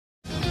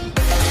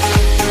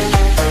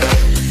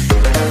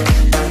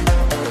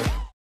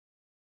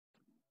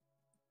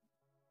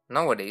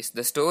Nowadays,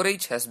 the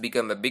storage has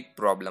become a big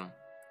problem,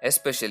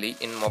 especially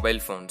in mobile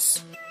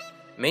phones.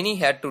 Many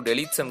had to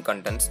delete some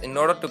contents in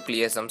order to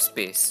clear some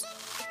space.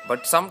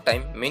 But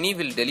sometimes many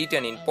will delete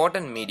an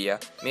important media,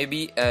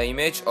 maybe an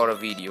image or a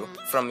video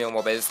from your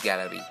mobile's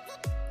gallery.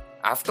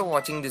 After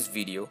watching this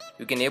video,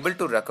 you can able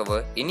to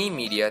recover any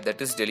media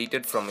that is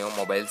deleted from your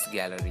mobile's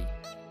gallery.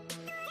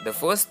 The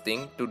first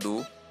thing to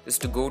do is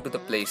to go to the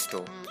Play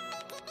Store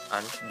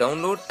and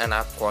download an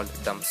app called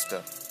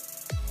Dumpster.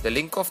 The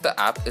link of the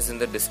app is in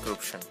the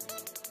description.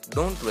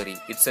 Don't worry,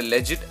 it's a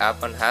legit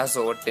app and has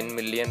over 10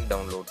 million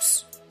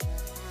downloads.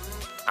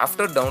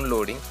 After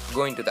downloading,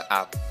 go into the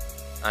app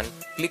and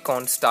click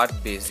on Start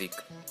Basic.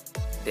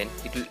 Then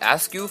it will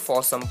ask you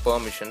for some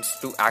permissions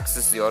to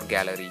access your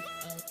gallery.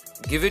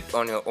 Give it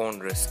on your own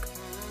risk.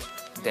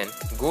 Then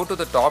go to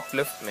the top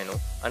left menu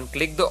and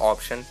click the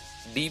option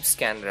Deep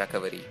Scan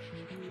Recovery.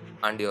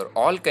 And your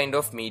all kind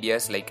of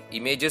medias like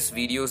images,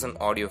 videos and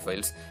audio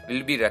files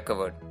will be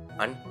recovered,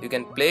 and you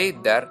can play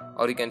it there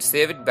or you can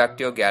save it back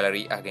to your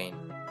gallery again.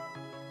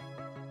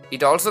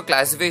 It also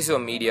classifies your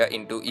media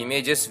into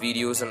images,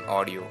 videos and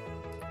audio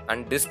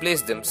and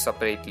displays them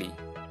separately.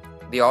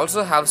 They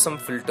also have some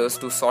filters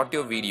to sort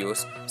your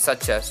videos,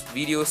 such as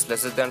videos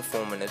lesser than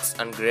 4 minutes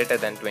and greater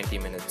than 20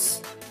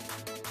 minutes.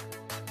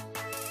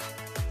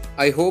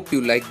 I hope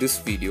you like this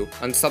video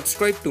and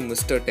subscribe to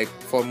Mr. Tech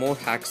for more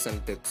hacks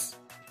and tips.